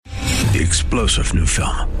The explosive new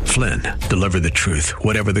film, Flynn, deliver the truth,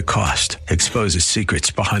 whatever the cost, exposes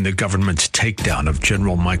secrets behind the government's takedown of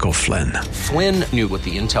General Michael Flynn. Flynn knew what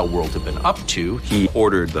the intel world had been up to. He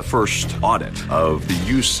ordered the first audit of the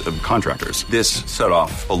use of contractors. This set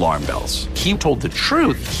off alarm bells. He told the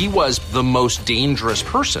truth. He was the most dangerous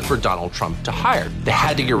person for Donald Trump to hire. They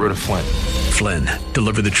had to get rid of Flynn. Flynn,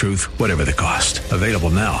 deliver the truth, whatever the cost. Available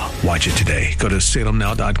now. Watch it today. Go to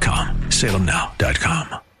salemnow.com.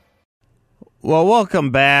 salemnow.com. Well,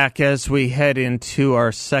 welcome back as we head into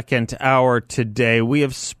our second hour today. We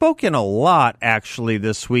have spoken a lot, actually,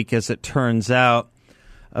 this week, as it turns out,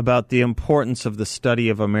 about the importance of the study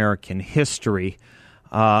of American history,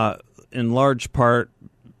 in large part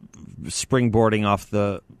springboarding off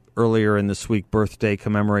the earlier in this week birthday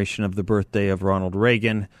commemoration of the birthday of Ronald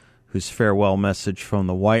Reagan, whose farewell message from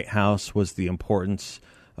the White House was the importance,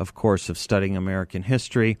 of course, of studying American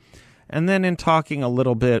history. And then in talking a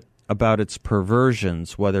little bit about its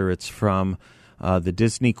perversions, whether it's from the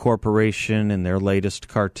Disney Corporation and their latest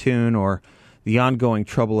cartoon or the ongoing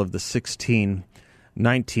trouble of the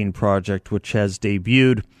 1619 Project, which has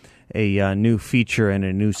debuted a new feature and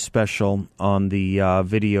a new special on the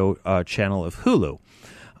video channel of Hulu.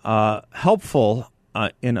 Helpful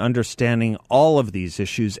in understanding all of these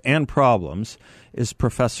issues and problems is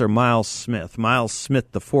Professor Miles Smith. Miles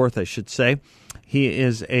Smith IV, I should say. He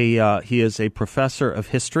is a professor of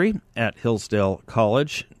history at Hillsdale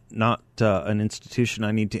College, not an institution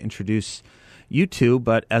I need to introduce you to,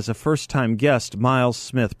 but as a first-time guest, Miles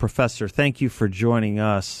Smith. Professor, thank you for joining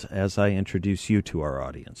us as I introduce you to our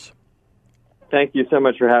audience. Thank you so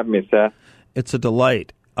much for having me, Seth. It's a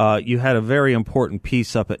delight. You had a very important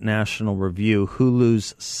piece up at National Review.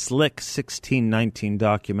 Hulu's slick 1619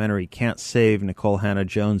 documentary can't save Nikole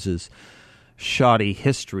Hannah-Jones's shoddy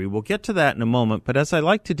history. We'll get to that in a moment, but as I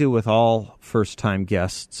like to do with all first-time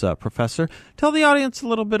guests, Professor, tell the audience a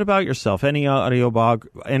little bit about yourself. Any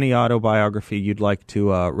autobiography you'd like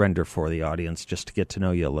to render for the audience, just to get to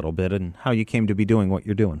know you a little bit and how you came to be doing what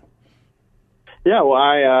you're doing. Yeah, well,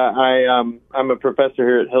 I'm a professor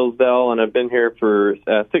here at Hillsdale, and I've been here for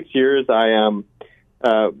 6 years.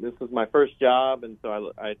 This was my first job, and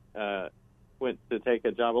so I went to take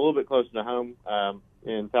a job a little bit closer to home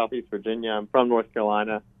in Southeast Virginia. I'm from North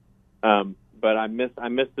Carolina, but I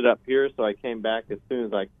missed it up here, so I came back as soon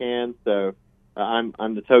as I can. So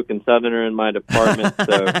I'm the token Southerner in my department.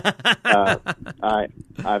 So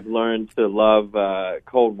I've learned to love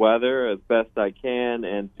cold weather as best I can,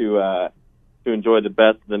 and to enjoy the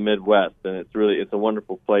best of the Midwest, and it's a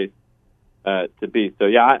wonderful place to be. So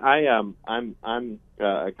yeah, I'm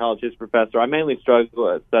a college history professor. I mainly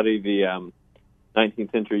study the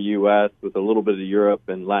 19th century U.S. with a little bit of Europe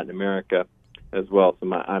and Latin America as well.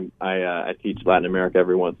 So I teach Latin America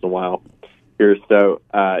every once in a while here. So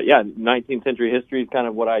 19th century history is kind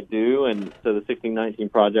of what I do, and so the 1619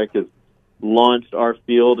 Project has launched our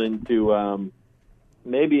field into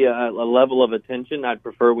maybe a level of attention I'd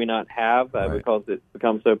prefer we not have because it's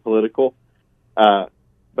become so political. So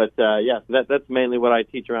that's mainly what I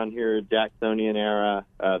teach around here: Jacksonian era,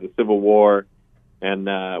 the Civil War, and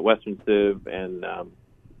Western Civ, and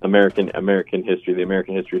American history, the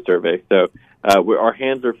American History Survey. So our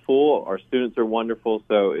hands are full. Our students are wonderful.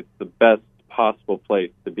 So it's the best possible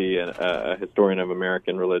place to be a historian of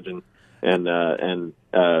American religion and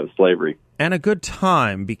slavery. And a good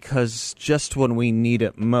time, because just when we need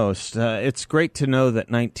it most. It's great to know that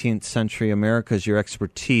 19th century America is your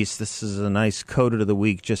expertise. This is a nice coda of the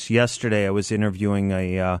week. Just yesterday I was interviewing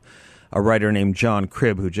a writer named John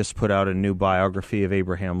Cribb, who just put out a new biography of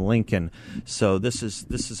Abraham Lincoln. So this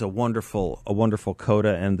is a wonderful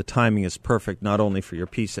coda, and the timing is perfect, not only for your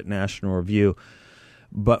piece at National Review,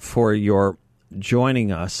 but for your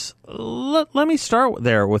joining us. Let me start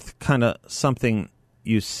there with kind of something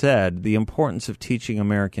you said, the importance of teaching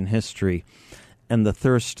American history and the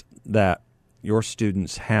thirst that your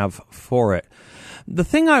students have for it. The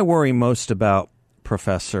thing I worry most about,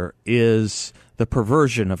 Professor, is the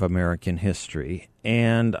perversion of American history.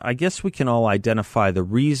 And I guess we can all identify the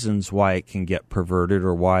reasons why it can get perverted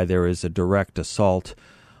or why there is a direct assault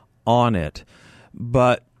on it.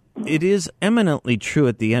 But it is eminently true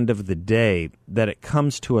at the end of the day that it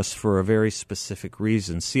comes to us for a very specific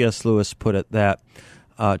reason. C.S. Lewis put it that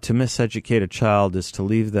to miseducate a child is to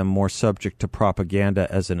leave them more subject to propaganda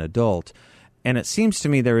as an adult. And it seems to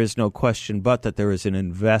me there is no question but that there is an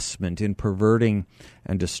investment in perverting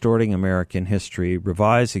and distorting American history,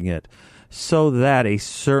 revising it, so that a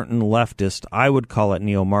certain leftist, I would call it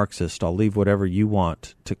neo-Marxist, I'll leave whatever you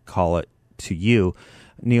want to call it to you,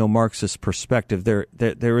 neo-Marxist perspective,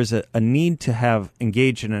 there is a need to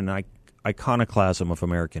engage in an iconoclasm of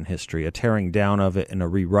American history, a tearing down of it and a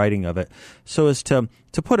rewriting of it, so as to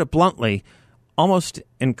put it bluntly, almost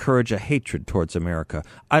encourage a hatred towards America.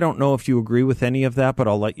 I don't know if you agree with any of that, but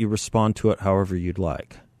I'll let you respond to it however you'd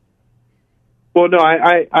like. Well, no,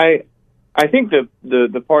 I think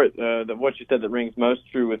the part that what you said that rings most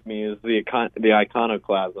true with me is the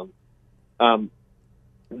iconoclasm.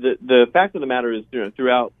 The fact of the matter is,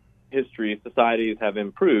 throughout history, societies have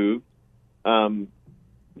improved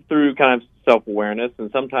through kind of self-awareness,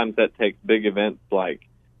 and sometimes that takes big events like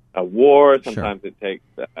a war. Sometimes it takes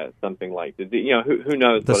something like who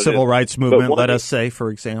knows the civil rights movement. Let us say, for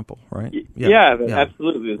example, right? Yeah,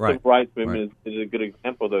 absolutely. The civil rights movement is a good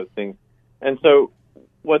example of those things. And so,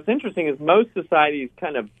 what's interesting is most societies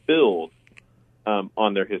kind of build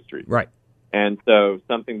on their history, right? And so,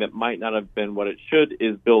 something that might not have been what it should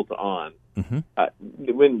is built on. Mm-hmm.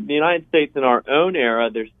 When the United States in our own era,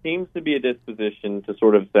 there seems to be a disposition to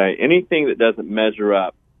sort of say anything that doesn't measure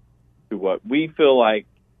up to what we feel like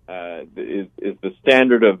is the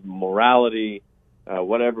standard of morality,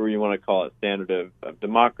 whatever you want to call it, standard of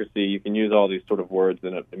democracy. You can use all these sort of words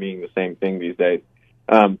and meaning the same thing these days.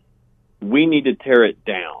 We need to tear it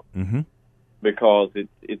down because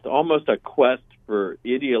it's almost a quest for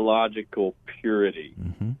ideological purity.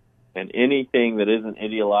 Mm-hmm. And anything that isn't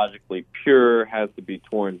ideologically pure has to be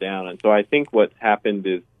torn down. And so I think what's happened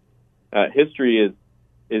is history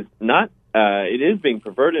is not it is being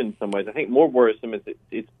perverted in some ways. I think more worrisome is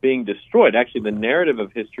it's being destroyed. Actually, the narrative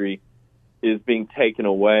of history is being taken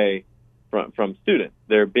away from students.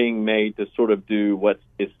 They're being made to sort of do what's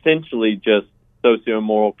essentially just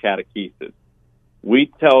socio-moral catechesis. We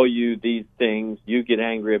tell you these things, you get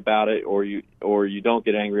angry about it, or you don't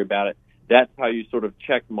get angry about it. That's how you sort of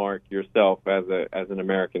check mark yourself as an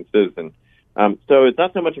American citizen. So it's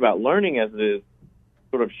not so much about learning as it is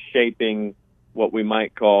sort of shaping what we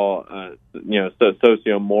might call,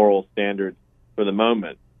 socio-moral standards for the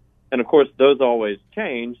moment. And of course, those always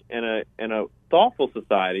change, and a thoughtful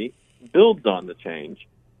society builds on the change.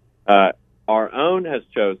 Our own has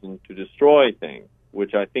chosen to destroy things,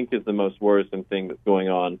 which I think is the most worrisome thing that's going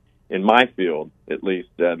on in my field, at least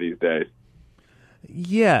these days.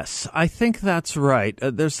 Yes, I think that's right.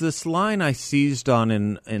 There's this line I seized on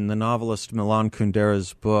in the novelist Milan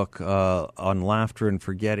Kundera's book on laughter and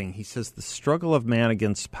forgetting. He says, the struggle of man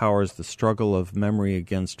against power is the struggle of memory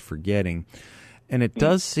against forgetting. And it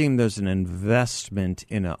does seem there's an investment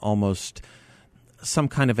in almost some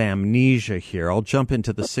kind of amnesia here. I'll jump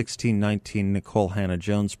into the 1619 Nikole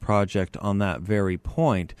Hannah-Jones project on that very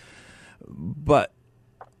point. But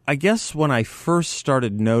I guess when I first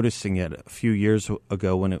started noticing it a few years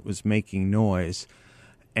ago when it was making noise,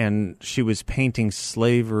 and she was painting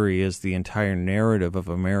slavery as the entire narrative of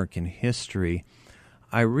American history,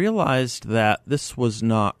 I realized that this was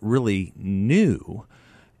not really new.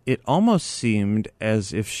 It almost seemed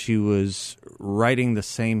as if she was writing the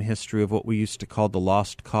same history of what we used to call the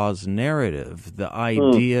lost cause narrative. The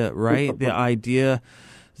idea, right?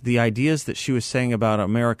 The ideas that she was saying about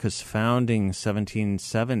America's founding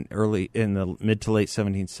early in the mid to late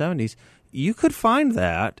 1770s, you could find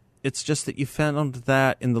that. It's just that you found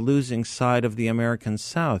that in the losing side of the American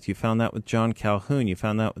South. You found that with John Calhoun. You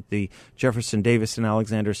found that with the Jefferson Davis and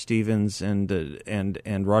Alexander Stevens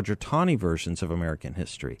and Roger Taney versions of American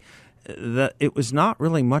history. That it was not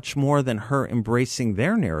really much more than her embracing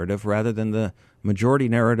their narrative rather than the majority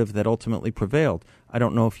narrative that ultimately prevailed. I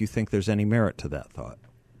don't know if you think there's any merit to that thought.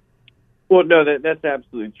 Well, no, that's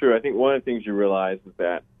absolutely true. I think one of the things you realize is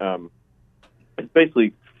that it's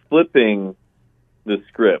basically flipping the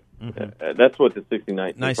script. Mm-hmm. That's what the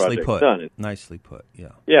 1619 project's done. Nicely put,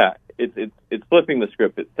 yeah. Yeah, it's flipping the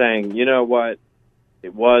script. It's saying, you know what,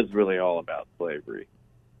 it was really all about slavery.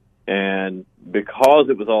 And because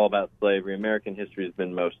it was all about slavery, American history has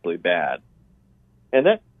been mostly bad. And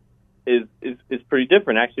that is pretty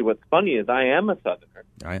different. Actually, what's funny is I am a Southerner,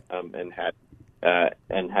 right.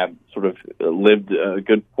 And have sort of lived a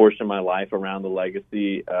good portion of my life around the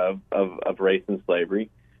legacy of race and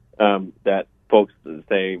slavery that folks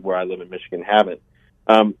say where I live in Michigan haven't.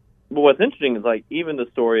 But what's interesting is, like, even the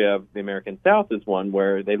story of the American South is one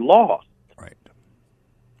where they lost. Right.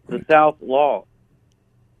 The South lost.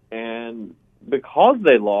 And because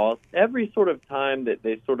they lost, every sort of time that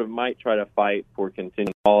they sort of might try to fight for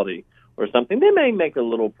continued equality or something, they may make a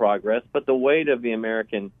little progress, but the weight of the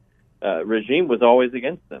American regime was always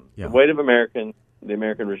against them. Yeah. The weight of the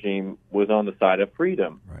American regime was on the side of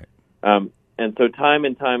freedom. Right. And so time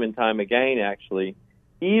and time again, actually,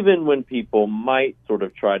 even when people might sort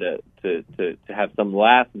of try to have some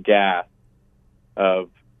last gasp of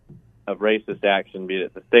racist action, be it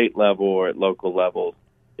at the state level or at local levels,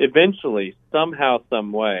 eventually, somehow,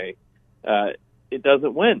 some way, it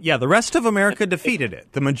doesn't win. Yeah, the rest of America defeated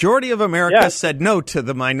it. The majority of America said no to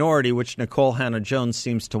the minority, which Nikole Hannah-Jones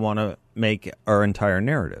seems to want to make our entire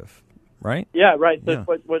narrative, right? Yeah, right. So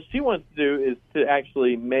what she wants to do is to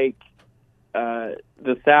actually make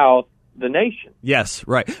the South the nation. Yes,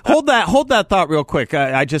 right. Hold that thought real quick.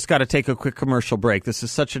 I just got to take a quick commercial break. This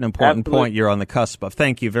is such an important point you're on the cusp of.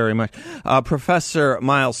 Thank you very much. Professor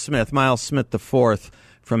Miles Smith IV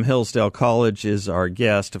from Hillsdale College is our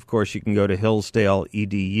guest. Of course, you can go to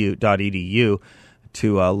hillsdale.edu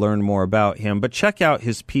to learn more about him. But check out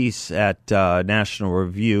his piece at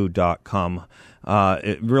nationalreview.com.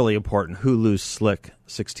 Really important. Hulu's slick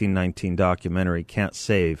 1619 documentary, Can't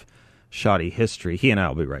Save Shoddy History. He and I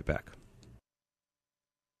will be right back.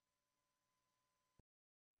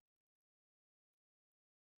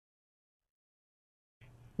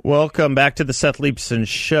 Welcome back to the Seth Leibsohn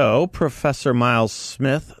Show. Professor Miles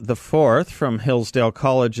Smith IV from Hillsdale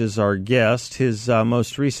College is our guest. His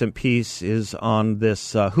most recent piece is on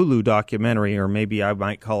this Hulu documentary, or maybe I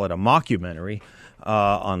might call it a mockumentary,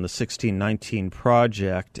 on the 1619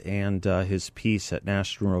 Project, and his piece at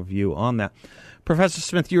National Review on that. Professor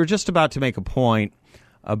Smith, you were just about to make a point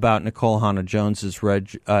about Nikole Hannah-Jones's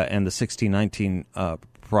and the 1619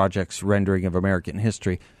 Project's rendering of American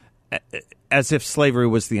history, as if slavery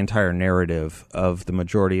was the entire narrative of the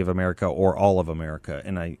majority of America or all of America,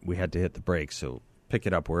 and we had to hit the brakes, so pick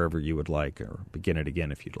it up wherever you would like, or begin it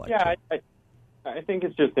again if you'd like to. I think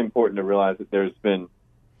it's just important to realize that there's been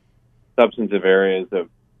substantive areas of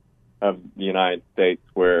the United States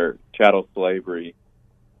where chattel slavery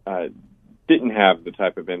didn't have the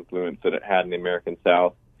type of influence that it had in the American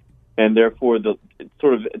South, and therefore the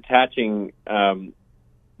sort of attaching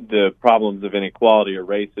the problems of inequality or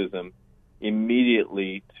racism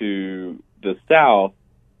immediately to the South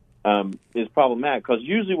is problematic, because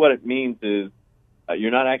usually what it means is you're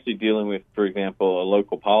not actually dealing with, for example, a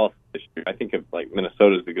local policy issue. I think of like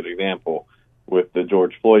Minnesota is a good example with the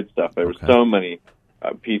George Floyd stuff. There were so many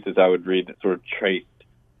pieces I would read that sort of traced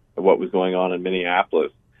what was going on in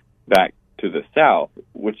Minneapolis back to the South,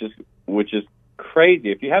 which is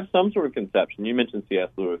crazy. If you have some sort of conception, you mentioned C.S.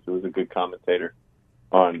 Lewis, who was a good commentator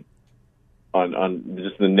on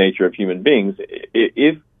just the nature of human beings.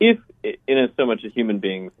 If in so much as human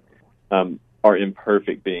beings are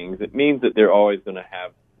imperfect beings, it means that they're always going to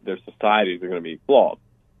have, their societies are going to be flawed.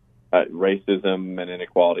 Racism and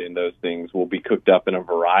inequality and those things will be cooked up in a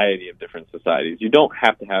variety of different societies. You don't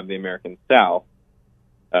have to have the American South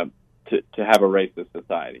to have a racist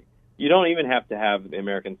society. You don't even have to have the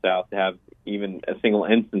American South to have even a single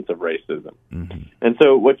instance of racism. Mm-hmm. And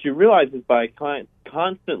so what you realize is by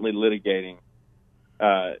constantly litigating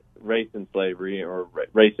race and slavery or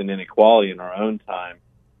race and inequality in our own time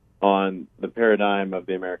on the paradigm of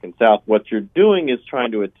the American South, what you're doing is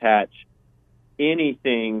trying to attach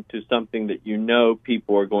anything to something that you know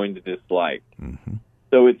people are going to dislike. Mm-hmm.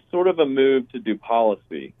 So it's sort of a move to do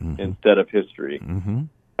policy instead of history.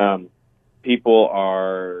 Mm-hmm. People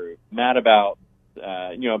are mad about,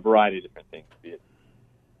 a variety of different things, be it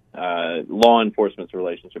law enforcement's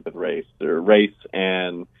relationship with race, or race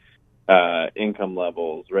and income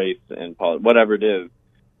levels, race and politics, whatever it is.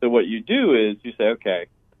 So what you do is you say, okay,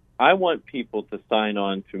 I want people to sign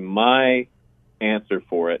on to my answer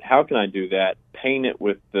for it. How can I do that? Paint it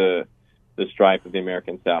with the stripe of the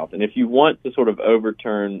American South. And if you want to sort of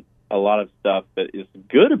overturn a lot of stuff that is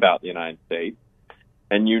good about the United States,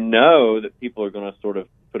 and you know that people are going to sort of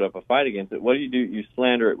put up a fight against it, what do? You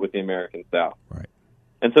slander it with the American South. Right.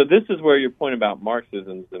 And so this is where your point about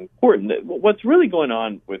Marxism is important. What's really going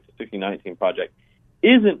on with the 1619 Project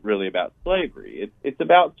isn't really about slavery. It's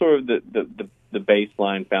about sort of the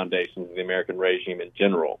baseline foundations of the American regime in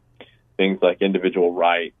general, things like individual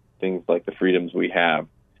rights, things like the freedoms we have.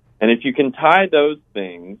 And if you can tie those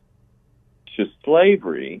things to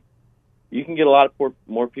slavery, you can get a lot of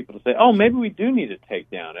more people to say, oh, maybe we do need to take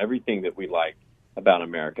down everything that we like about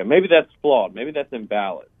America. Maybe that's flawed. Maybe that's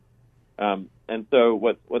invalid. And so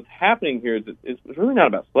what's happening here is it's really not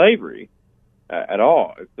about slavery at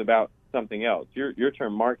all. It's about something else. Your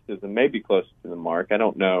term Marxism may be closer to the mark. I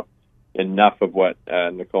don't know enough of what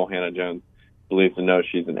Nikole Hannah-Jones believes to know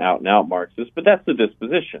she's an out-and-out Marxist, but that's the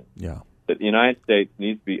disposition. Yeah. That the United States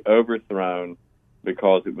needs to be overthrown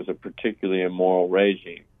because it was a particularly immoral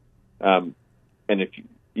regime. And if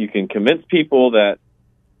you can convince people that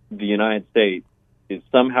the United States is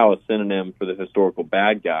somehow a synonym for the historical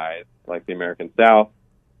bad guys, like the American South,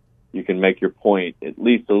 you can make your point at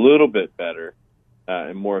least a little bit better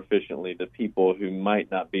and more efficiently to people who might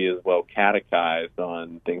not be as well catechized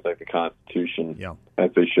on things like the Constitution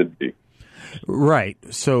as they should be. Right.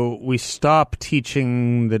 So we stop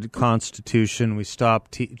teaching the Constitution, we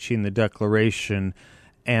stop teaching the Declaration,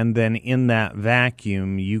 and then in that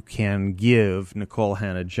vacuum you can give Nikole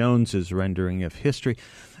Hannah-Jones's rendering of history,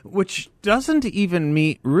 which doesn't even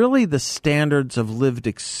meet really the standards of lived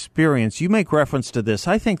experience. You make reference to this.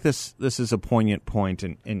 I think this is a poignant point,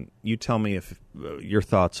 and you tell me if your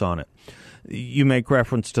thoughts on it. You make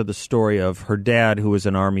reference to the story of her dad, who was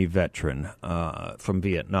an Army veteran from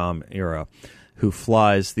Vietnam era, who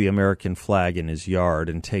flies the American flag in his yard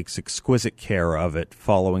and takes exquisite care of it,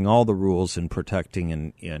 following all the rules in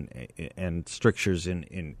protecting and strictures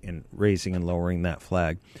in raising and lowering that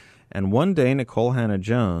flag. And one day, Nikole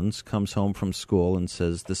Hannah-Jones comes home from school and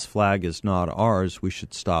says, "This flag is not ours. We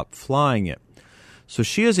should stop flying it." So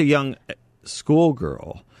she is a young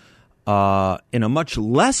schoolgirl in a much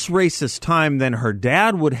less racist time than her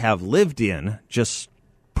dad would have lived in, just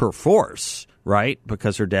per force, right?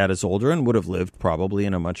 Because her dad is older and would have lived probably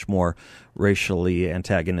in a much more racially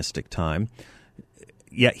antagonistic time.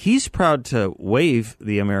 Yet he's proud to wave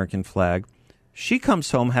the American flag. She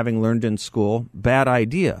comes home having learned in school, bad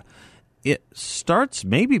idea. It starts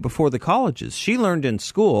maybe before the colleges. She learned in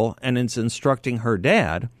school and is instructing her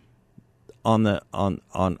dad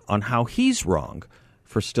on how he's wrong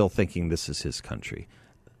for still thinking this is his country.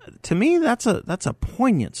 To me, that's a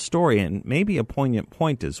poignant story and maybe a poignant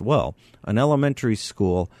point as well. An elementary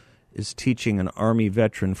school is teaching an Army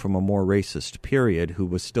veteran from a more racist period who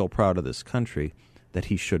was still proud of this country that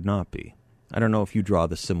he should not be. I don't know if you draw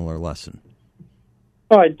the similar lesson.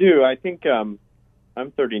 Oh, I do. I think I'm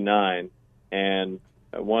 39, and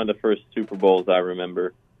one of the first Super Bowls I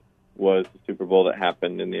remember was the Super Bowl that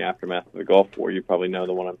happened in the aftermath of the Gulf War. You probably know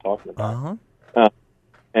the one I'm talking about. Uh-huh.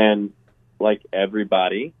 And like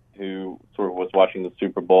everybody who sort of was watching the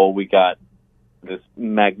Super Bowl, we got this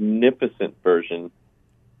magnificent version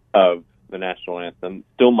of the national anthem,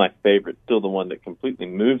 still my favorite, still the one that completely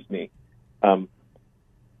moves me,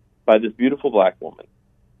 by this beautiful black woman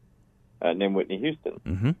named Whitney Houston.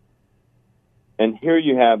 Mm-hmm. And here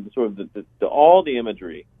you have sort of all the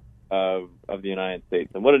imagery of the United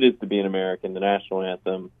States and what it is to be an American, the national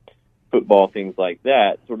anthem, football, things like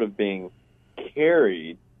that, sort of being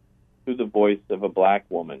carried through the voice of a black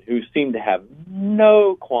woman who seemed to have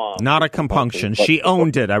no qualms. Not a compunction. She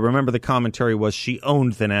owned it. I remember the commentary was she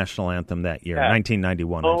owned the national anthem that year,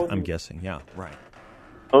 1991, I'm guessing. Yeah, right.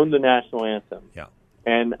 Owned the national anthem. Yeah.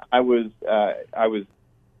 And I was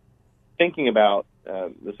thinking about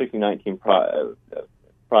the 1619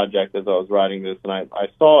 project as I was writing this, and I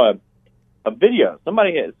saw a video.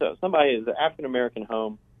 Somebody is an African American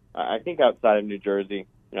home, I think outside of New Jersey,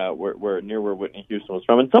 where near where Whitney Houston was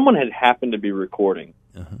from, and someone had happened to be recording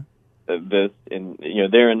this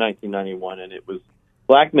there in 1991, and it was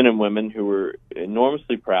black men and women who were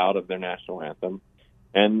enormously proud of their national anthem,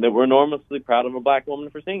 and that were enormously proud of a black woman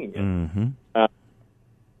for singing it. Mm-hmm.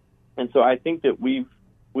 And so I think that we've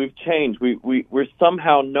changed. We're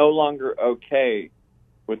somehow no longer okay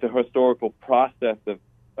with the historical process of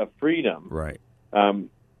freedom. Right.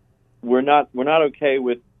 We're not okay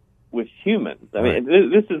with humans. I mean,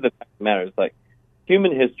 this is the fact of the matter. It's like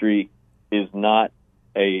human history is not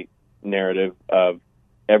a narrative of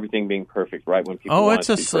everything being perfect. Right when people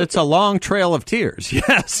it's a long trail of tears.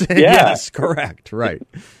 Yes. Yeah. Yes. Correct. Right.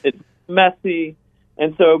 It's messy,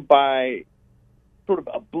 and so by sort of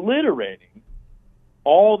obliterating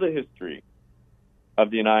all the history of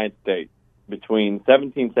the United States between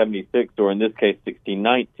 1776, or in this case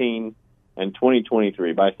 1619, and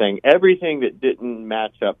 2023, by saying everything that didn't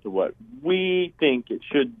match up to what we think it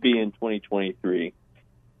should be in 2023,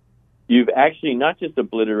 you've actually not just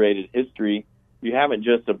obliterated history, you haven't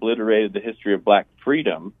just obliterated the history of black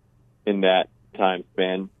freedom in that time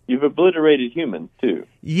span, you've obliterated humans too.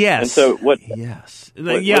 Yes. And so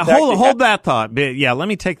hold that thought. Yeah, let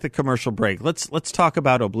me take the commercial break. Let's talk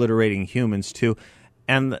about obliterating humans too,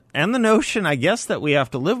 and the notion, I guess, that we have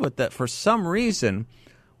to live with, that for some reason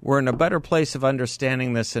we're in a better place of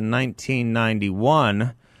understanding this in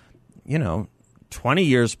 1991, 20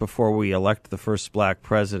 years before we elect the first black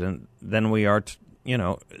president, than we are,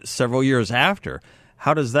 several years after.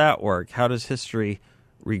 How does that work? How does history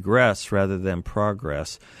regress rather than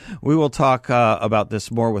progress? We will talk about this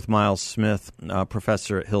more with Miles Smith,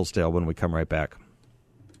 professor at Hillsdale, when we come right back.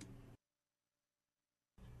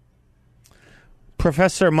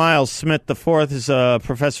 Professor Miles Smith IV is a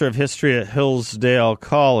professor of history at Hillsdale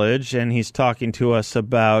College, and he's talking to us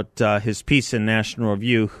about his piece in National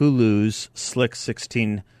Review, Hulu's Slick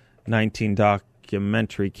 1619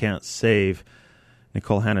 documentary Can't Save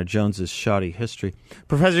Nikole Hannah-Jones's Shoddy History.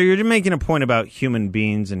 Professor, you're making a point about human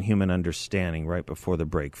beings and human understanding right before the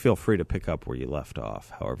break. Feel free to pick up where you left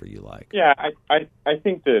off, however you like. Yeah, I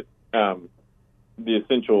think that the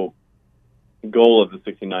essential goal of the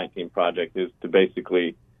 1619 Project is to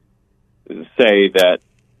basically say that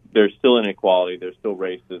there's still inequality, there's still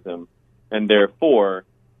racism, and therefore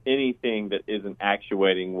anything that isn't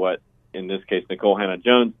actuating what, in this case, Nikole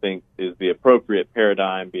Hannah-Jones thinks is the appropriate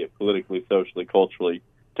paradigm, be it politically, socially, culturally,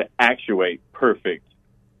 to actuate perfect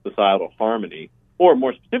societal harmony, or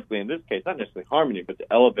more specifically in this case, not necessarily harmony, but to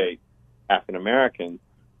elevate African Americans,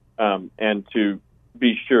 and to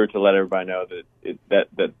be sure to let everybody know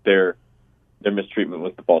that their mistreatment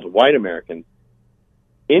was the fault of white Americans.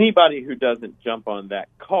 Anybody who doesn't jump on that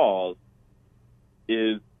cause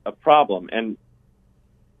is a problem. And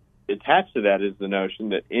attached to that is the notion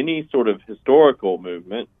that any sort of historical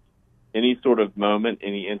movement, any sort of moment,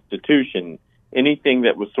 any institution, anything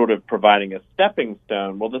that was sort of providing a stepping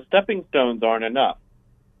stone, well, the stepping stones aren't enough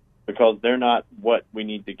because they're not what we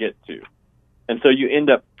need to get to. And so you end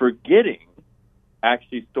up forgetting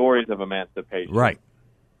actually stories of emancipation. Right.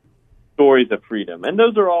 Stories of freedom. And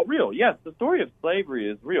those are all real. Yes, the story of slavery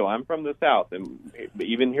is real. I'm from the South, and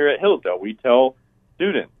even here at Hillsdale, we tell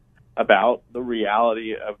students about the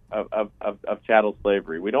reality of chattel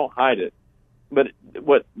slavery. We don't hide it. But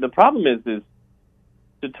what the problem is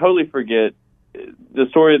to totally forget the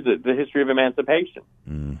story of the history of emancipation,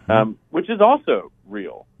 which is also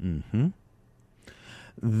real. Mm-hmm.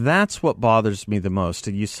 That's what bothers me the most.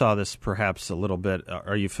 And you saw this perhaps a little bit.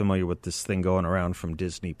 Are you familiar with this thing going around from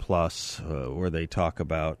Disney Plus where they talk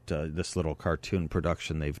about this little cartoon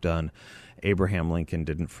production they've done? Abraham Lincoln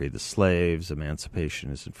didn't free the slaves.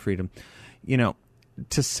 Emancipation isn't freedom. You know,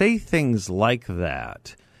 to say things like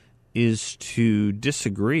that is to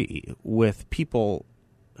disagree with people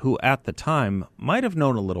who at the time might have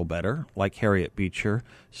known a little better, like Harriet Beecher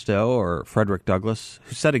Stowe or Frederick Douglass,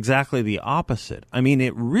 who said exactly the opposite. I mean,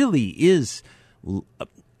 it really is,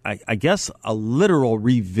 I guess, a literal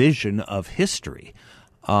revision of history.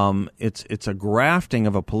 It's a grafting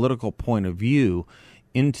of a political point of view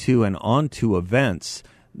into and onto events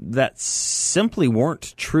that simply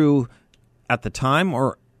weren't true at the time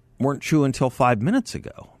or weren't true until 5 minutes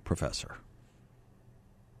ago, Professor.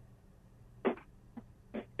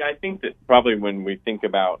 I think that probably when we think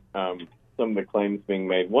about some of the claims being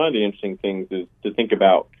made, one of the interesting things is to think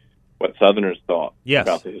about what Southerners thought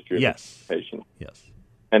about the history of emancipation. Yes.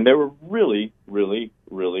 And they were really, really,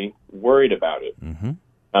 really worried about it.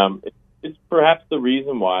 Mm-hmm. It's perhaps the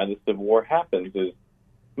reason why the Civil War happens is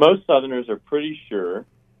most Southerners are pretty sure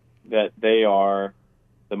that they are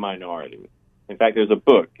the minority. In fact, there's a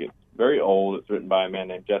book. It's very old. It's written by a man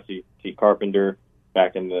named Jesse T. Carpenter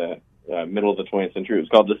back in the middle of the 20th century. It was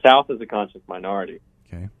called The South as a Conscious Minority.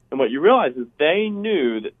 Okay. And what you realize is they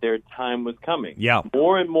knew that their time was coming. Yeah.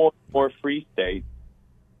 More and more free states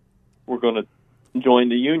were going to join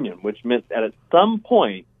the Union, which meant that at some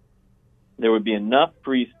point there would be enough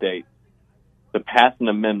free states to pass an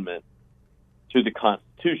amendment to the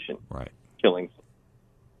Constitution, right, killing them.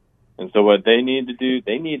 And so what they needed to do,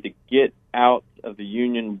 they needed to get out of the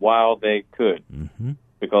Union while they could. Mm-hmm.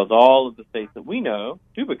 Because all of the states that we know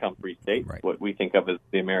to become free states, right, what we think of as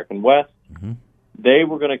the American West, mm-hmm, they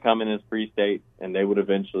were going to come in as free states, and they would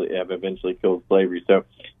eventually killed slavery. So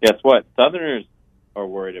guess what? Southerners are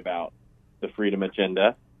worried about the freedom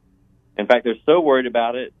agenda. In fact, they're so worried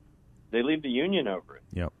about it, they leave the Union over it.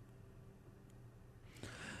 Yep.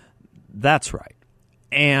 That's right.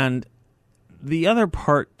 And the other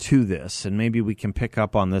part to this, and maybe we can pick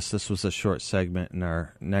up on this was a short segment in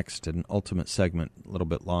our next and ultimate segment, a little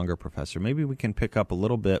bit longer, Professor. Maybe we can pick up a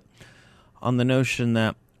little bit on the notion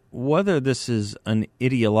that whether this is an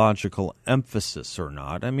ideological emphasis or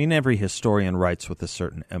not, I mean, every historian writes with a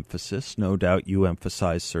certain emphasis. No doubt you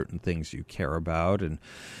emphasize certain things you care about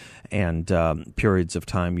and periods of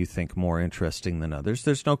time you think more interesting than others.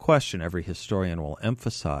 There's no question every historian will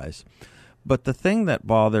emphasize. But the thing that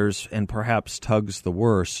bothers and perhaps tugs the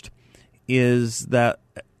worst is that,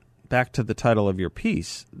 back to the title of your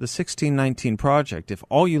piece, the 1619 Project, if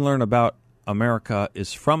all you learn about America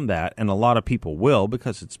is from that, and a lot of people will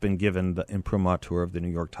because it's been given the imprimatur of the New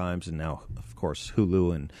York Times and now, of course,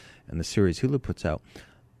 Hulu and the series Hulu puts out,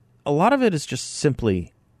 a lot of it is just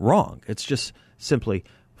simply wrong. It's just simply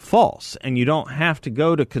false. And you don't have to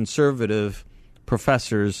go to conservative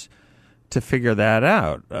professors to figure that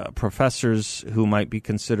out. Professors who might be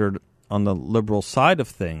considered on the liberal side of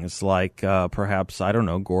things, like perhaps, I don't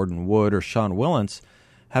know, Gordon Wood or Sean Willents,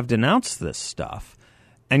 have denounced this stuff.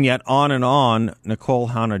 And yet on,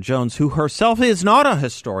 Nikole Hannah-Jones, who herself is not a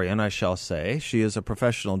historian, I shall say, she is a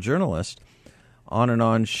professional journalist,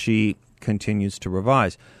 on she continues to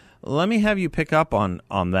revise. Let me have you pick up on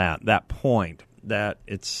that point, that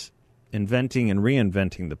it's inventing and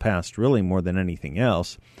reinventing the past really more than anything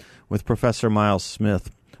else, with Professor Miles Smith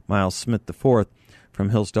IV from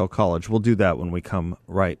Hillsdale College. We'll do that when we come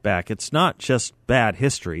right back. It's not just bad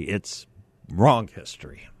history, it's wrong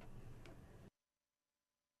history.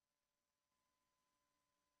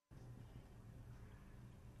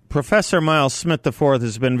 Professor Miles Smith IV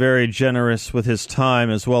has been very generous with his time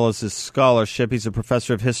as well as his scholarship. He's a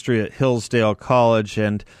professor of history at Hillsdale College,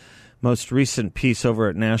 and most recent piece over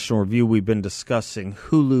at National Review, we've been discussing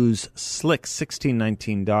Hulu's slick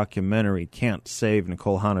 1619 documentary, Can't Save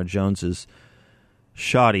Nikole Hannah-Jones's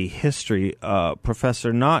Shoddy History.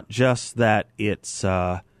 Professor, not just that it's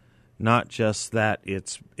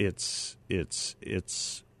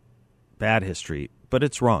bad history, but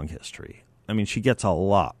it's wrong history. I mean, she gets a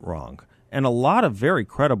lot wrong. And a lot of very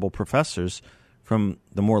credible professors from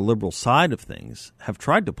the more liberal side of things have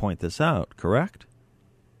tried to point this out, correct?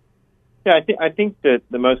 Yeah, I think that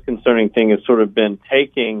the most concerning thing has sort of been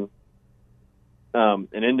taking an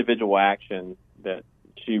individual action that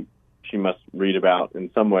she must read about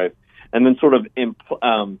in some ways, and then sort of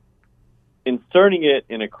inserting it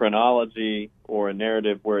in a chronology or a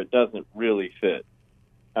narrative where it doesn't really fit.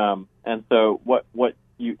 And so what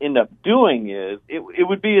you end up doing is it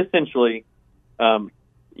would be essentially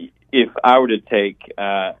if I were to take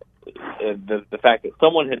the fact that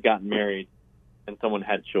someone had gotten married and someone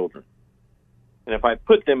had children, and if I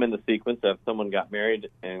put them in the sequence of someone got married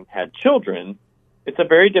and had children, it's a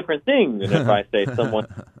very different thing than if I say someone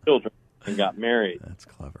had children and got married. That's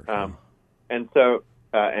clever. And so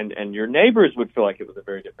and your neighbors would feel like it was a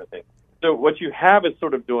very different thing. So what you have is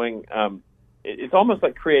sort of doing it's almost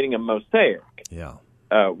like creating a mosaic. Yeah.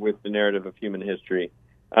 With the narrative of human history.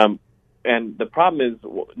 And the problem is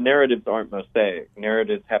narratives aren't mosaic.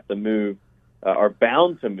 Narratives have to move, are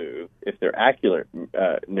bound to move, if they're accurate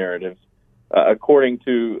narratives, according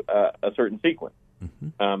to a certain sequence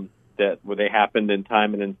that where they happened in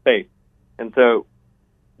time and in space. And so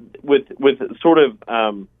with sort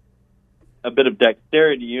of a bit of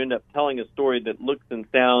dexterity, you end up telling a story that looks and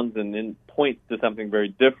sounds and then points to something very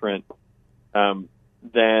different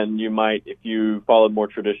than you might if you followed more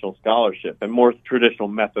traditional scholarship and more traditional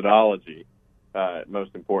methodology,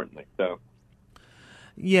 most importantly. So,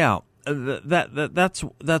 yeah, that's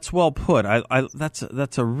well put.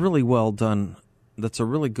 That's a really well done. That's a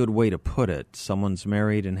really good way to put it. Someone's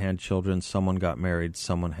married and had children. Someone got married.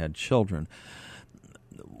 Someone had children.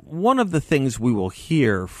 One of the things we will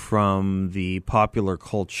hear from the popular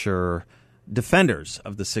culture defenders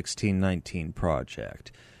of the 1619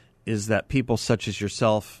 Project is that people such as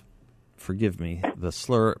yourself, forgive me the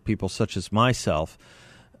slur, people such as myself,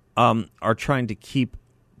 are trying to keep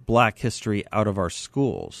black history out of our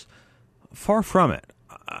schools. Far from it.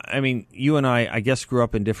 I mean, you and I guess, grew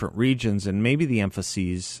up in different regions, and maybe the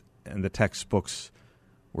emphases and the textbooks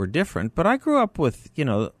were different, but I grew up with,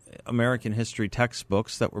 American history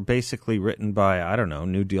textbooks that were basically written by, I don't know,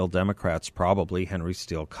 New Deal Democrats, probably, Henry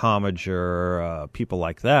Steele Commager, people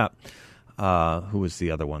like that. Who was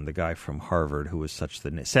the other one? The guy from Harvard who was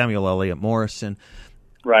Samuel Eliot Morrison.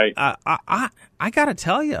 Right. I got to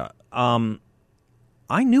tell you,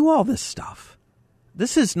 I knew all this stuff.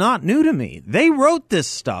 This is not new to me. They wrote this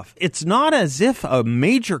stuff. It's not as if a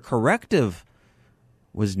major corrective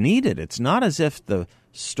was needed. It's not as if the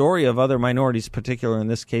story of other minorities, particularly in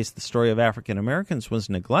this case the story of African Americans, was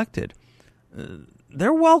neglected.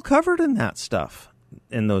 They're well covered in that stuff,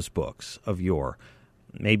 in those books of yore.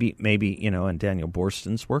 Maybe in Daniel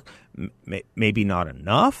Borston's work, maybe not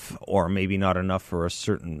enough, or maybe not enough for a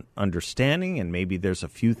certain understanding, and maybe there's a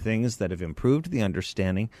few things that have improved the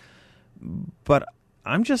understanding. But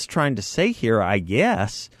I'm just trying to say here, I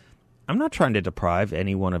guess, I'm not trying to deprive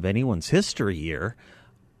anyone of anyone's history here.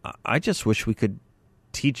 I just wish we could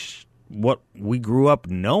teach what we grew up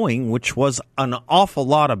knowing, which was an awful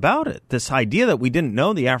lot about it. This idea that we didn't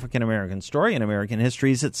know the African-American story in American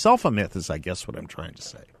history is itself a myth, is I guess what I'm trying to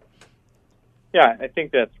say. Yeah, I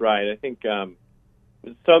think that's right. I think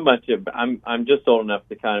so much of I'm just old enough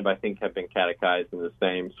to kind of, I think, have been catechized in the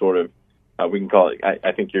same sort of, we can call it,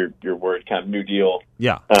 I think your word, kind of New Deal,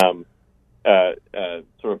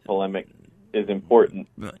 sort of polemic is important.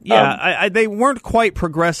 Yeah, they weren't quite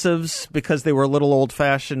progressives because they were a little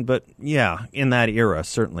old-fashioned, but yeah, in that era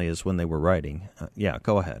certainly is when they were writing. Yeah,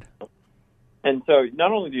 go ahead. And so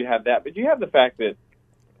not only do you have that, but you have the fact that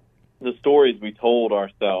the stories we told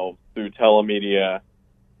ourselves through telemedia,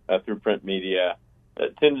 through print media,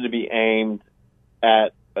 tended to be aimed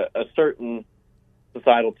at a certain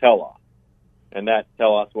societal tell-off. And that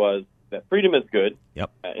tell-off was that freedom is good,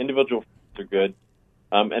 individual freedoms are good,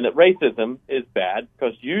 and that racism is bad,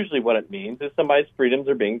 because usually what it means is somebody's freedoms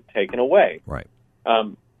are being taken away. Right.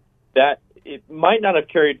 That it might not have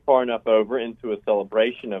carried far enough over into a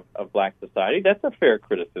celebration of black society. That's a fair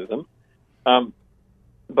criticism.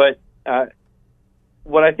 But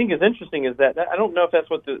what I think is interesting is that I don't know if that's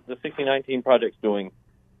what the 1619 Project's doing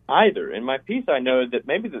either. In my piece, I noted that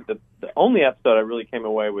maybe the only episode I really came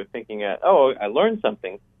away with thinking I learned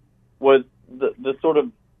something was the sort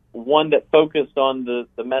of one that focused on the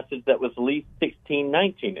message that was least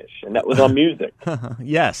 1619-ish, and that was on music.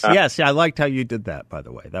 Yes, I liked how you did that, by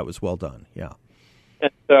the way. That was well done, yeah.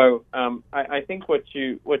 And so I think what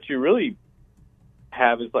you really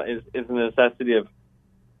have is the necessity of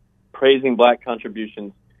praising black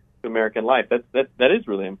contributions to American life. That is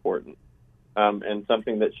really important, and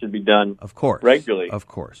something that should be done, of course, regularly. Of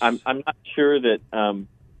course, I'm not sure that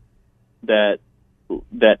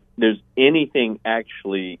there's anything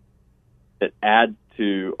actually that adds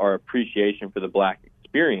to our appreciation for the black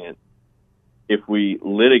experience if we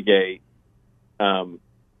litigate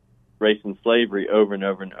race and slavery over and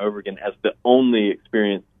over and over again as the only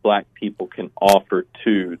experience black people can offer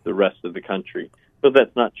to the rest of the country. But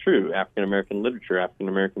that's not true. African American literature, African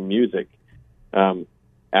American music,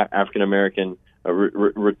 African American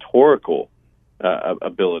rhetorical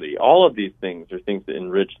ability, all of these things are things that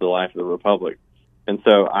enrich the life of the Republic. And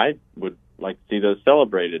so I would like to see those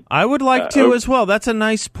celebrated. I would like to as well. That's a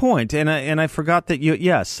nice point. And I forgot that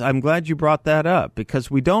yes, I'm glad you brought that up,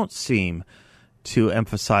 because we don't seem to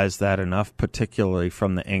emphasize that enough, particularly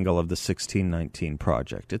from the angle of the 1619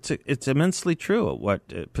 Project. It's immensely true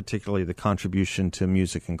what particularly the contribution to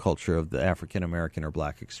music and culture of the African American or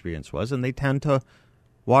black experience was, and they tend to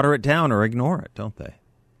water it down or ignore it, don't they?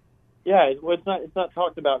 Yeah, it's not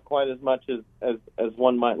talked about quite as much as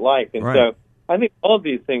one might like. And right. So I think all of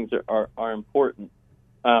these things are important.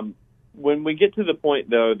 When we get to the point,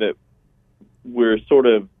 though, that we're sort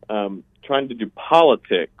of trying to do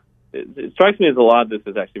politics, it strikes me as a lot of this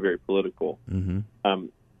is actually very political. Mm-hmm. And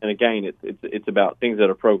again, it's about things that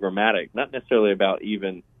are programmatic, not necessarily about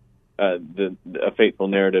even a faithful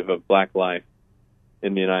narrative of black life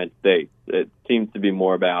in the United States. It seems to be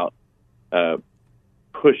more about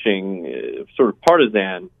pushing sort of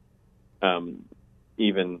partisan,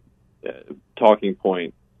 even talking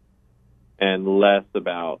points, and less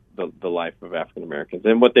about the life of African Americans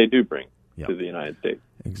and what they do bring to the United States.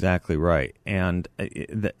 Exactly right, and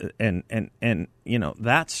you know,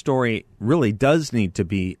 that story really does need to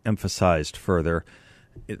be emphasized further.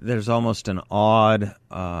 There's almost an odd,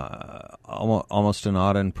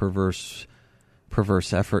 and perverse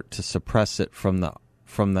effort to suppress it from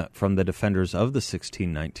the defenders of the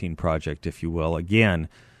 1619 Project, if you will, again,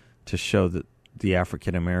 to show that the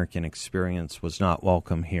African American experience was not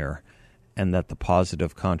welcome here, and that the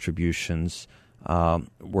positive contributions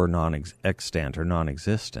were non-extant or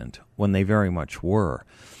non-existent, when they very much were.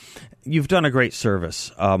 You've done a great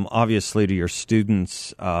service, obviously, to your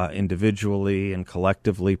students individually and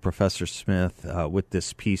collectively, Professor Smith, with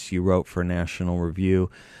this piece you wrote for National Review.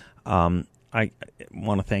 I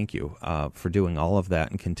want to thank you for doing all of that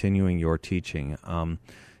and continuing your teaching.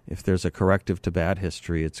 If there's a corrective to bad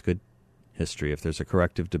history, it's good history. If there's a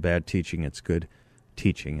corrective to bad teaching, it's good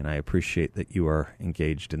teaching, and I appreciate that you are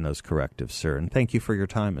engaged in those correctives, sir. And thank you for your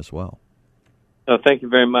time as well. Oh, thank you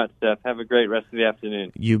very much, Seth. Have a great rest of the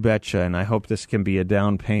afternoon. You betcha, and I hope this can be a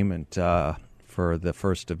down payment for the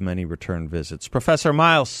first of many return visits. Professor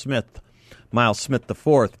Miles Smith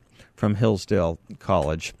IV from Hillsdale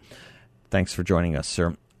College. Thanks for joining us,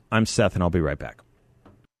 sir. I'm Seth, and I'll be right back.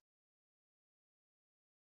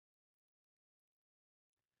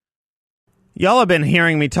 Y'all have been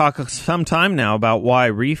hearing me talk some time now about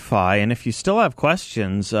YRefy, and if you still have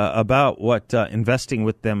questions about what investing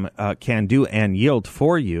with them can do and yield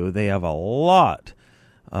for you, they have a lot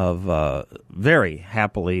of very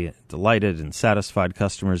happily delighted and satisfied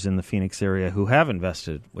customers in the Phoenix area who have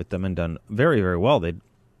invested with them and done very, very well. They'd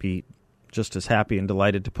be just as happy and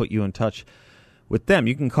delighted to put you in touch with them.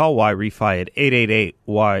 You can call YRefy at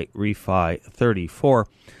 888-YRefy-34.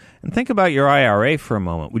 And think about your IRA for a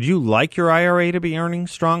moment. Would you like your IRA to be earning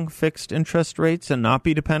strong fixed interest rates and not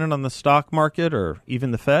be dependent on the stock market or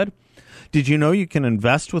even the Fed? Did you know you can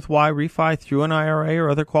invest with YRefy through an IRA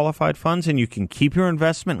or other qualified funds, and you can keep your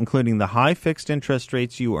investment, including the high fixed interest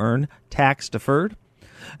rates you earn, tax deferred?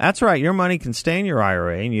 That's right. Your money can stay in your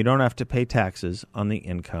IRA, and you don't have to pay taxes on the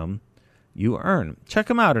income you earn. Check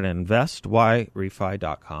them out at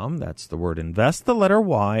investyrefy.com. That's the word invest, the letter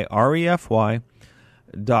Y, REFY.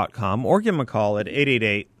 salemnow.com, or give them a call at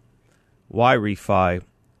 888-YREFI-34,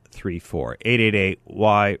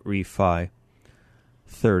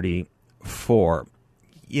 888-YREFI-34.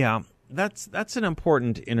 Yeah, that's an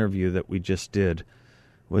important interview that we just did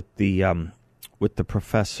with the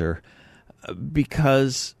professor,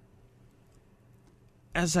 because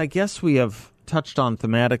as I guess we have touched on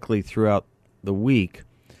thematically throughout the week,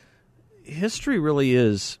 history really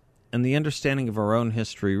is, and the understanding of our own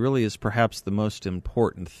history really is perhaps the most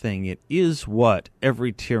important thing. It is what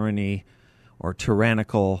every tyranny or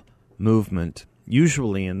tyrannical movement,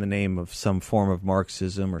 usually in the name of some form of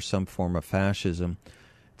Marxism or some form of fascism,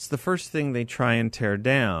 it's the first thing they try and tear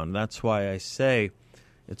down. That's why I say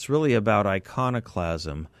it's really about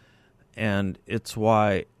iconoclasm, and it's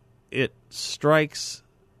why it strikes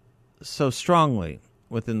so strongly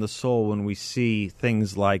within the soul when we see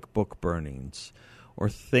things like book burnings or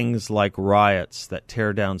things like riots that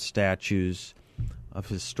tear down statues of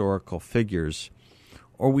historical figures,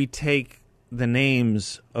 or we take the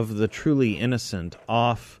names of the truly innocent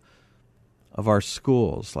off of our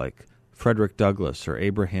schools, like Frederick Douglass or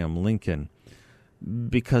Abraham Lincoln,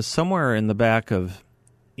 because somewhere in the back of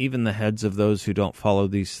even the heads of those who don't follow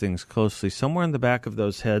these things closely, somewhere in the back of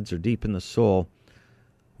those heads or deep in the soul,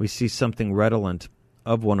 we see something redolent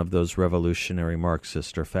of one of those revolutionary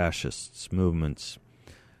Marxist or fascist movements.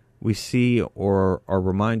 We see or are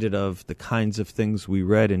reminded of the kinds of things we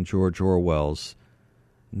read in George Orwell's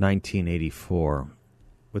 1984,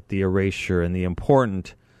 with the erasure and the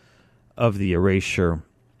importance of the erasure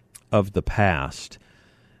of the past.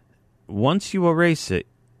 Once you erase it,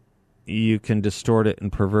 you can distort it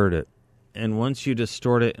and pervert it. And once you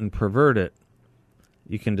distort it and pervert it,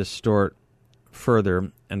 you can distort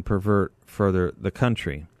further and pervert further the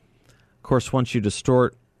country. Of course, once you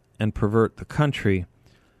distort and pervert the country,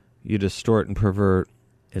 you distort and pervert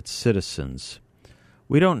its citizens.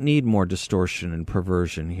 We don't need more distortion and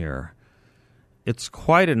perversion here. It's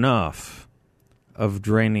quite enough of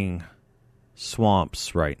draining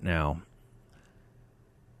swamps right now.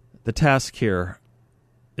 The task here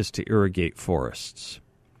is to irrigate forests.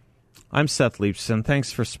 I'm Seth Leibson.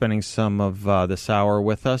 Thanks for spending some of this hour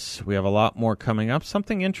with us. We have a lot more coming up,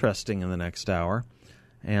 something interesting in the next hour,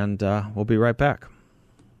 and we'll be right back.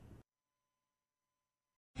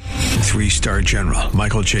 3-star General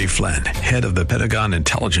Michael J. Flynn, head of the Pentagon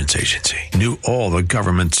Intelligence Agency, knew all the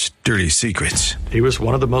government's dirty secrets. He was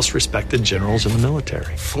one of the most respected generals in the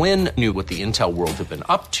military. Flynn knew what the intel world had been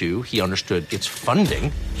up to. He understood its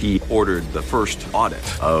funding. He ordered the first audit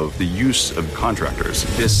of the use of contractors.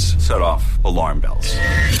 This set off alarm bells.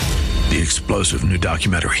 The explosive new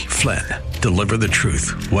documentary, Flynn, Deliver the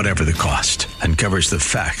Truth, Whatever the Cost, uncovers the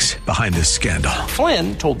facts behind this scandal.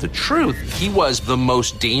 Flynn told the truth. He was the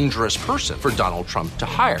most dangerous person for Donald Trump to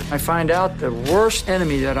hire. I find out the worst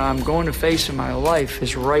enemy that I'm going to face in my life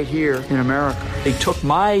is right here in America. They took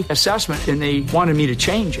my assessment and they wanted me to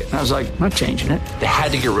change it. And I was like, I'm not changing it. They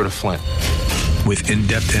had to get rid of Flynn. With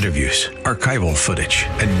in-depth interviews, archival footage,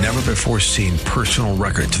 and never-before-seen personal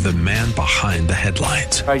records of the man behind the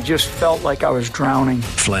headlines. I just felt like I was drowning.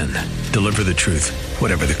 Flynn, Deliver the Truth,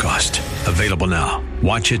 Whatever the Cost. Available now.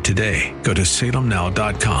 Watch it today. Go to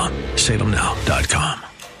salemnow.com. salemnow.com.